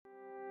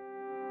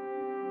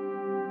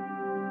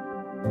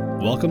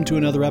Welcome to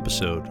another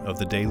episode of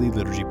the Daily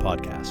Liturgy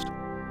Podcast.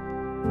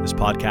 This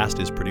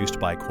podcast is produced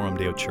by Coram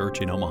Deo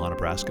Church in Omaha,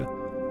 Nebraska,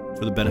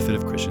 for the benefit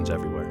of Christians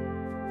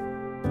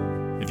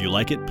everywhere. If you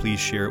like it, please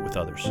share it with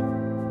others.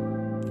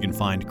 You can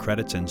find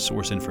credits and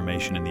source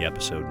information in the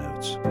episode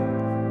notes.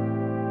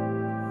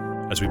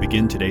 As we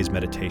begin today's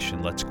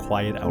meditation, let's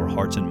quiet our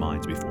hearts and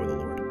minds before the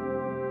Lord.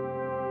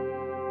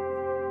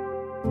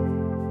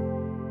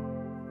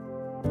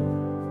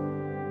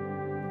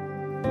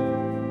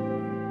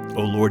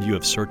 O Lord, you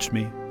have searched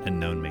me and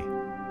known me.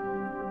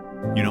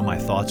 You know my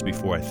thoughts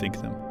before I think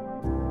them.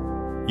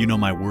 You know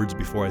my words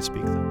before I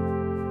speak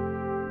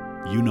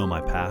them. You know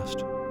my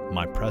past,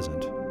 my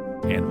present,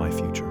 and my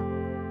future.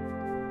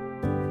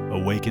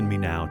 Awaken me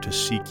now to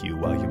seek you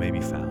while you may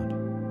be found,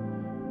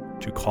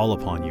 to call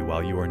upon you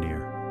while you are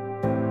near,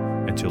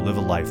 and to live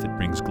a life that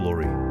brings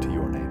glory to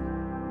your name.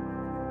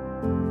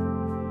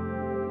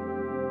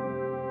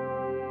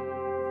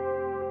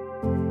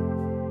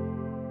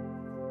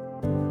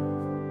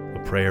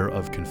 Prayer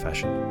of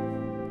Confession.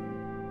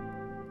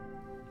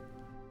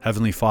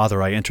 Heavenly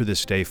Father, I enter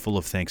this day full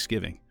of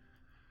thanksgiving,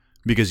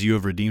 because you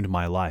have redeemed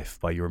my life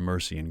by your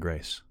mercy and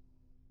grace.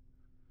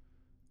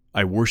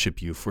 I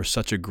worship you for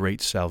such a great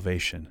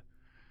salvation,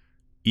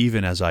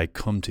 even as I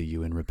come to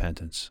you in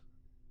repentance.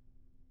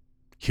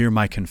 Hear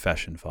my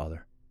confession,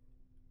 Father.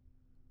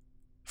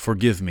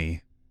 Forgive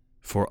me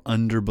for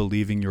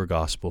underbelieving your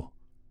gospel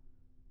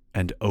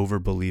and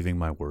overbelieving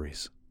my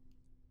worries.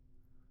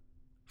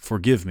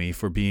 Forgive me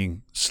for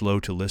being slow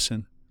to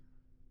listen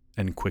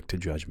and quick to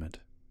judgment.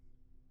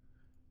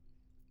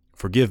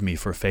 Forgive me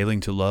for failing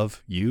to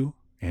love you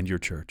and your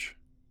church.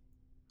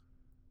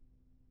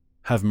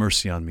 Have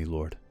mercy on me,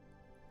 Lord,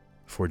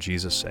 for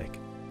Jesus' sake.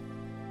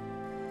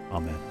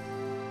 Amen.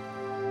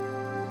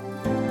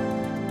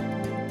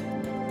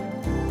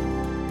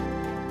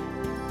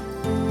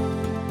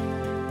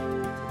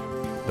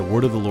 The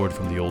word of the Lord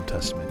from the Old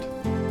Testament,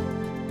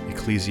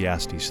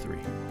 Ecclesiastes 3.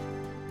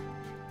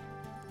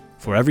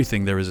 For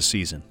everything there is a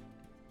season,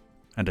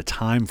 and a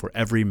time for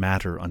every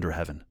matter under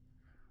heaven,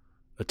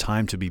 a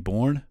time to be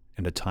born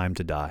and a time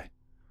to die,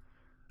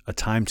 a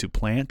time to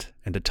plant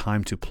and a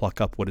time to pluck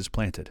up what is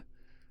planted,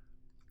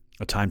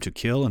 a time to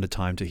kill and a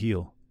time to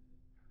heal,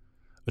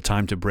 a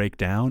time to break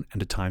down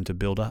and a time to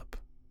build up,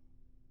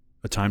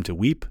 a time to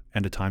weep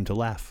and a time to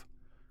laugh,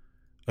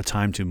 a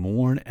time to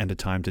mourn and a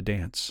time to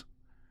dance,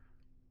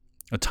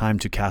 a time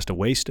to cast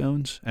away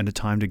stones and a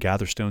time to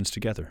gather stones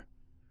together,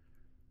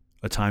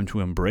 a time to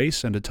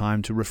embrace and a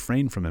time to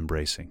refrain from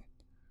embracing,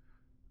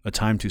 a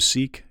time to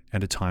seek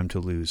and a time to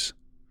lose,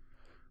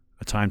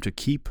 a time to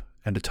keep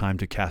and a time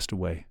to cast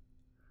away,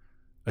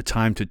 a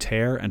time to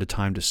tear and a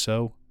time to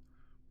sow,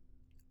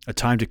 a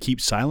time to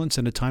keep silence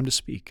and a time to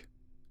speak,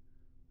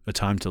 a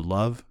time to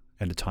love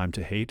and a time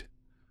to hate,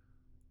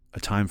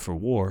 a time for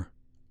war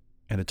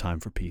and a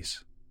time for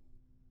peace.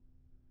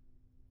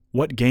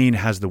 What gain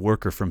has the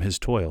worker from his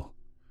toil?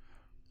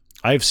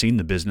 I have seen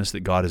the business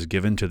that God has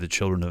given to the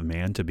children of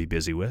man to be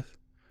busy with.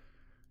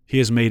 He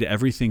has made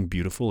everything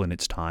beautiful in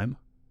its time.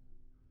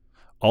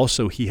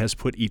 Also, he has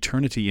put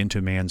eternity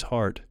into man's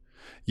heart,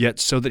 yet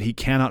so that he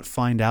cannot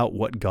find out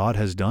what God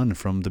has done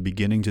from the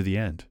beginning to the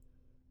end.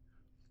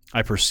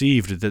 I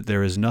perceived that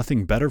there is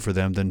nothing better for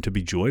them than to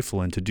be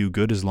joyful and to do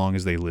good as long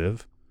as they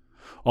live.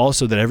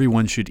 Also, that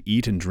everyone should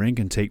eat and drink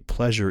and take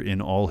pleasure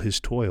in all his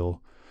toil.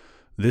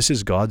 This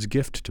is God's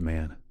gift to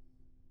man.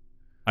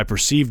 I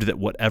perceived that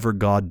whatever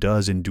God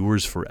does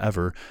endures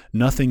forever.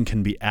 Nothing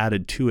can be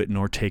added to it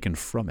nor taken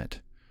from it.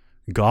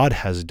 God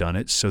has done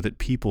it so that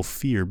people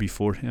fear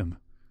before him.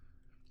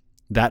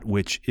 That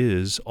which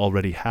is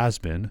already has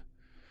been.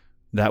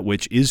 That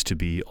which is to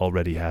be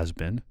already has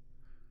been.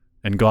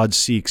 And God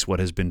seeks what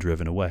has been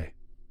driven away.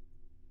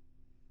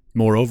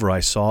 Moreover,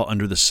 I saw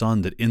under the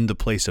sun that in the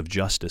place of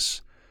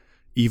justice,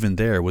 even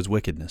there was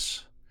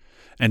wickedness.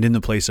 And in the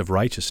place of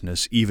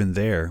righteousness, even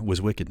there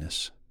was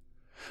wickedness.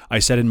 I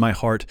said in my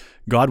heart,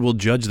 God will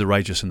judge the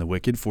righteous and the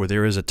wicked, for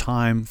there is a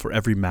time for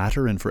every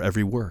matter and for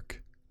every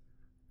work.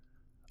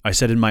 I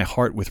said in my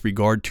heart with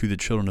regard to the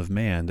children of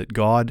man, that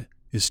God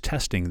is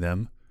testing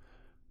them,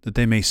 that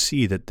they may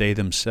see that they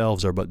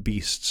themselves are but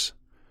beasts.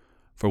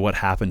 For what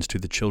happens to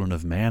the children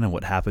of man and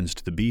what happens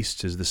to the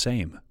beasts is the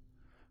same.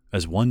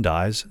 As one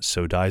dies,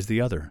 so dies the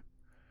other.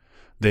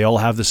 They all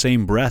have the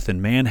same breath,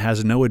 and man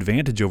has no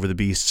advantage over the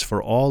beasts,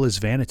 for all is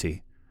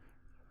vanity.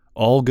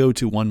 All go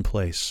to one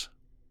place.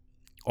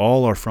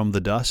 All are from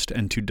the dust,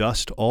 and to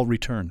dust all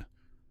return.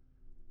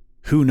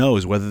 Who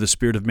knows whether the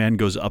spirit of man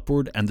goes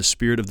upward and the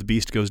spirit of the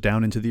beast goes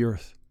down into the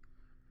earth?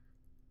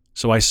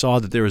 So I saw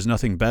that there is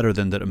nothing better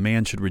than that a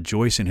man should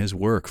rejoice in his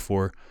work,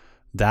 for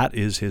that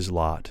is his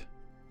lot.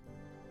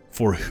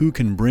 For who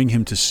can bring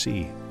him to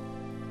see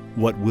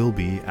what will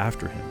be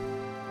after him?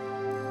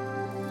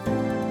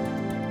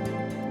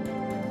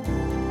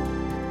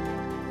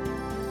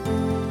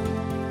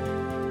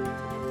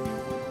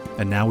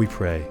 And now we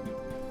pray.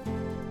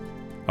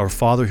 Our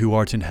Father who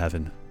art in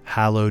heaven,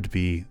 hallowed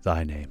be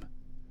thy name.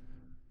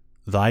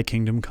 Thy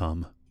kingdom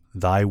come,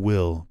 thy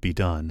will be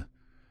done,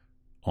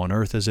 on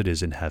earth as it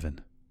is in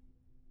heaven.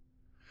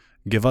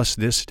 Give us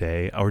this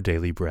day our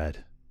daily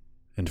bread,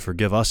 and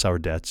forgive us our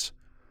debts,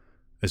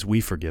 as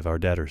we forgive our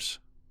debtors.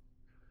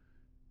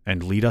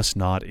 And lead us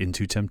not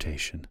into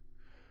temptation,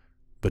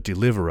 but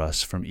deliver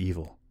us from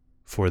evil.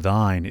 For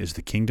thine is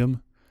the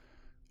kingdom,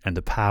 and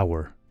the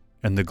power,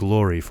 and the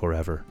glory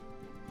forever.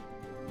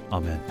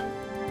 Amen.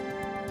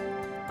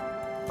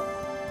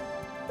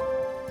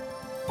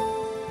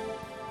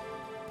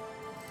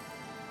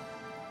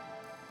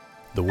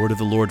 The word of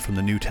the Lord from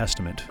the New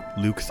Testament,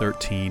 Luke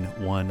 13,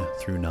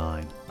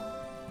 1-9.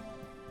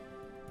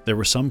 There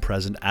were some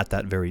present at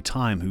that very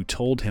time who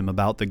told him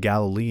about the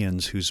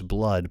Galileans whose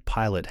blood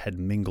Pilate had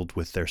mingled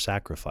with their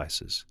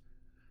sacrifices.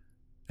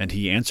 And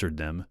he answered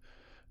them,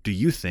 "Do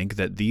you think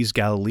that these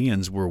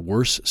Galileans were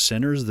worse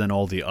sinners than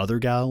all the other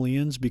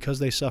Galileans because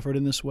they suffered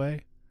in this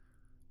way?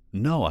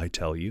 No, I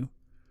tell you.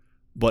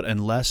 But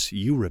unless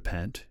you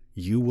repent,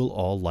 you will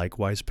all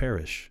likewise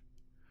perish.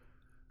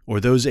 Or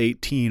those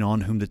 18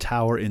 on whom the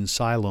tower in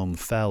Siloam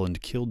fell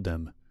and killed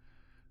them,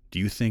 do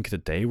you think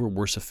that they were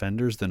worse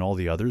offenders than all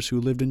the others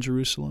who lived in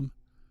Jerusalem?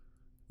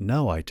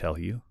 No, I tell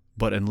you,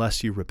 but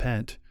unless you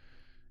repent,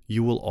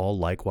 you will all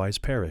likewise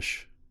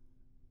perish."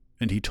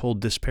 And he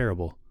told this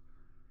parable.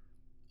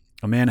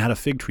 A man had a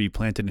fig tree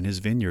planted in his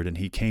vineyard, and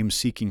he came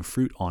seeking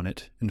fruit on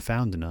it, and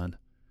found none.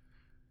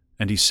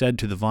 And he said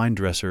to the vine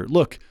dresser,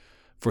 "Look,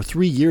 for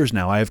 3 years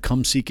now I have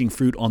come seeking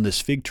fruit on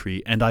this fig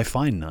tree, and I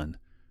find none.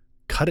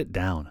 Cut it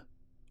down.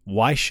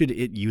 Why should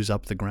it use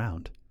up the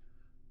ground?"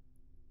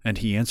 And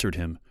he answered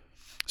him,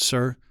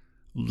 "Sir,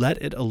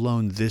 let it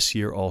alone this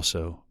year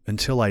also,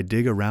 until I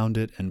dig around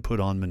it and put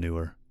on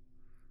manure.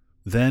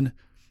 Then,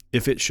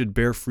 if it should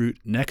bear fruit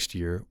next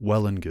year,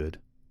 well and good.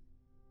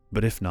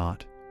 But if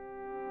not,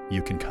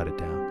 you can cut it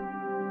down."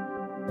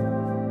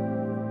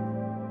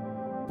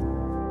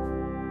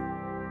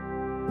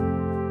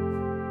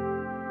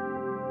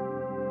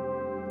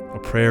 A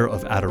prayer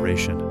of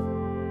adoration.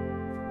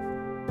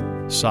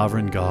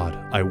 Sovereign God,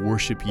 I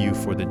worship you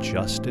for the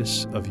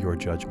justice of your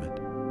judgment.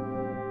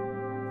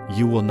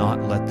 You will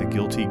not let the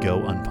guilty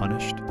go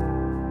unpunished,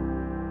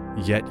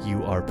 yet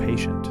you are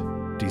patient,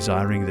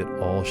 desiring that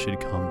all should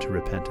come to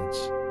repentance.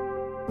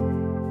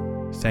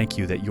 Thank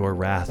you that your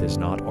wrath is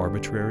not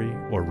arbitrary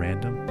or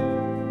random,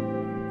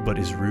 but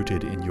is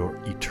rooted in your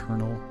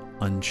eternal,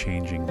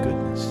 unchanging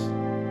goodness.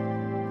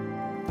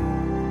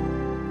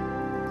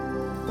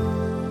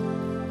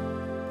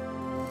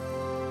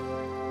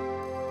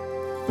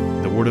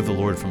 The word of the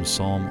Lord from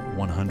Psalm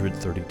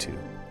 132.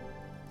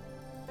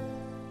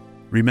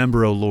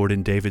 Remember, O Lord,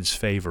 in David's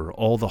favor,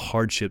 all the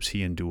hardships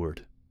he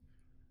endured,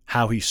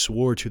 how he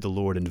swore to the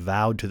Lord and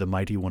vowed to the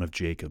Mighty One of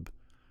Jacob,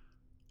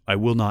 "I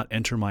will not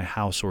enter my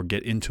house or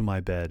get into my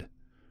bed.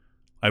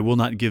 I will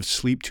not give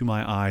sleep to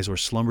my eyes or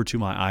slumber to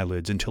my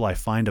eyelids until I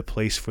find a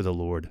place for the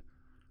Lord,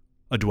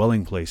 a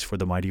dwelling place for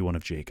the Mighty One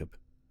of Jacob."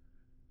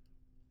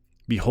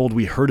 Behold,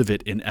 we heard of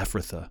it in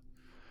Ephrathah.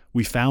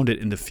 We found it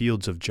in the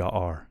fields of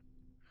Jaar.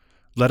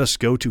 Let us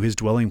go to his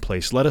dwelling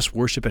place. Let us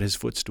worship at his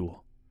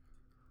footstool.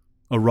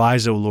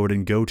 Arise, O Lord,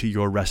 and go to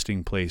your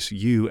resting place,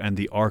 you and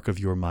the ark of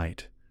your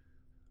might.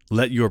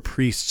 Let your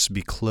priests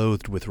be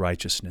clothed with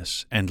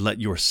righteousness, and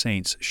let your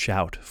saints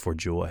shout for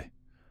joy.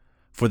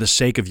 For the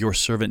sake of your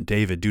servant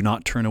David, do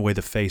not turn away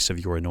the face of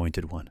your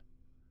anointed one.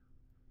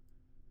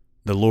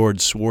 The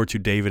Lord swore to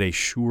David a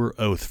sure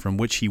oath from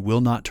which he will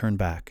not turn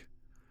back.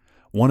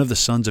 One of the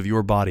sons of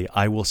your body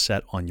I will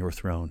set on your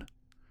throne.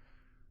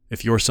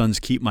 If your sons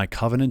keep my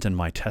covenant and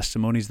my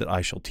testimonies that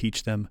I shall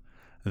teach them,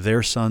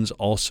 their sons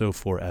also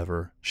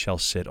forever shall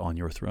sit on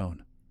your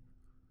throne.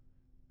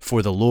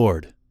 For the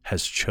Lord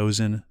has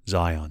chosen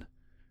Zion.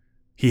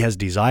 He has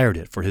desired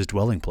it for his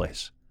dwelling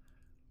place.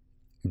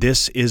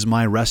 This is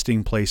my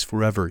resting place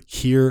forever.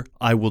 Here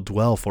I will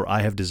dwell, for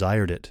I have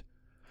desired it.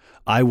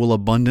 I will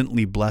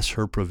abundantly bless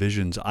her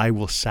provisions. I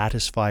will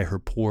satisfy her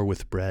poor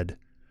with bread.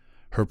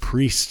 Her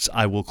priests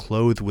I will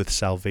clothe with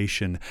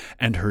salvation,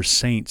 and her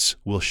saints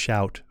will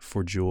shout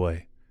for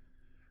joy.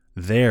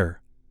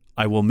 There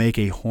I will make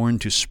a horn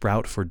to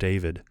sprout for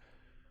David.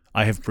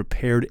 I have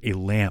prepared a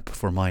lamp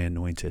for my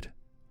anointed.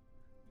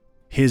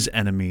 His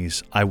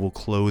enemies I will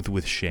clothe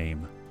with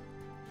shame,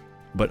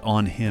 but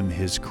on him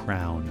his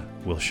crown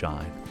will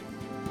shine.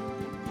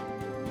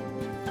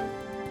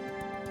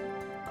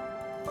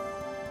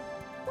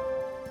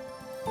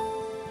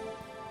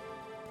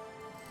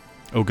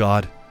 O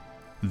God,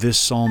 this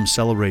psalm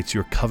celebrates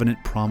your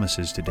covenant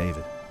promises to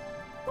David.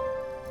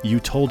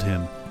 You told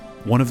him,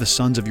 "One of the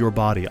sons of your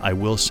body I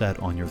will set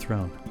on your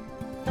throne."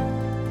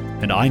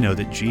 And I know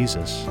that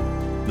Jesus,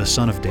 the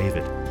son of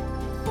David,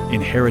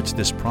 inherits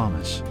this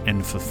promise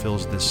and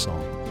fulfills this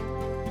psalm.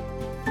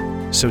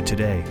 So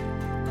today,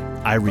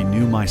 I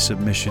renew my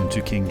submission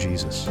to King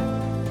Jesus,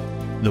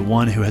 the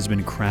one who has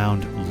been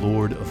crowned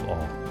Lord of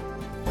all.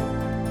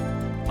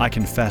 I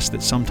confess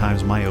that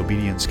sometimes my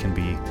obedience can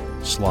be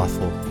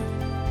slothful,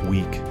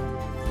 weak,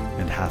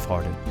 and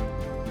half-hearted.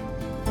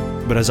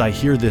 But as I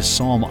hear this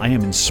psalm, I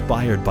am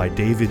inspired by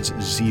David's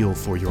zeal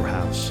for your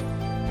house.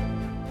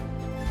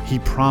 He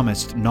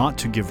promised not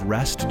to give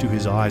rest to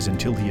his eyes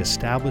until he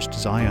established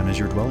Zion as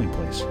your dwelling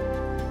place.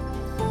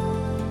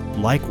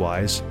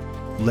 Likewise,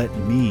 let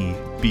me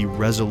be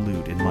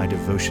resolute in my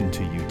devotion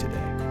to you today.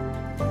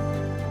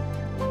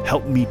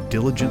 Help me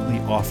diligently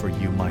offer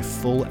you my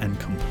full and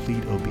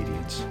complete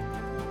obedience,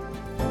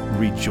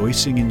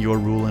 rejoicing in your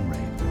rule and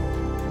reign,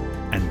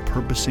 and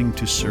purposing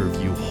to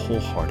serve you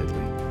wholeheartedly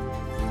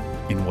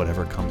in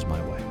whatever comes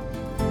my way.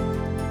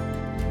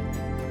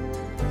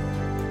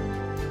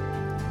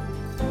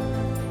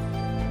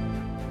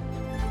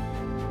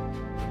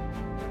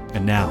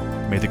 And now,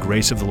 may the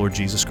grace of the Lord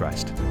Jesus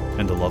Christ,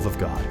 and the love of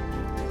God,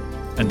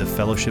 and the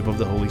fellowship of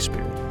the Holy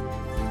Spirit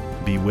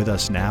be with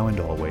us now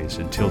and always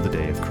until the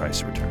day of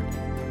Christ's return.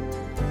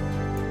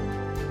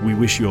 We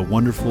wish you a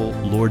wonderful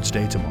Lord's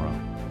Day tomorrow,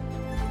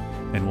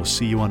 and we'll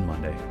see you on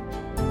Monday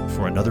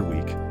for another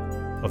week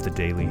of the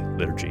Daily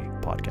Liturgy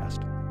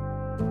Podcast.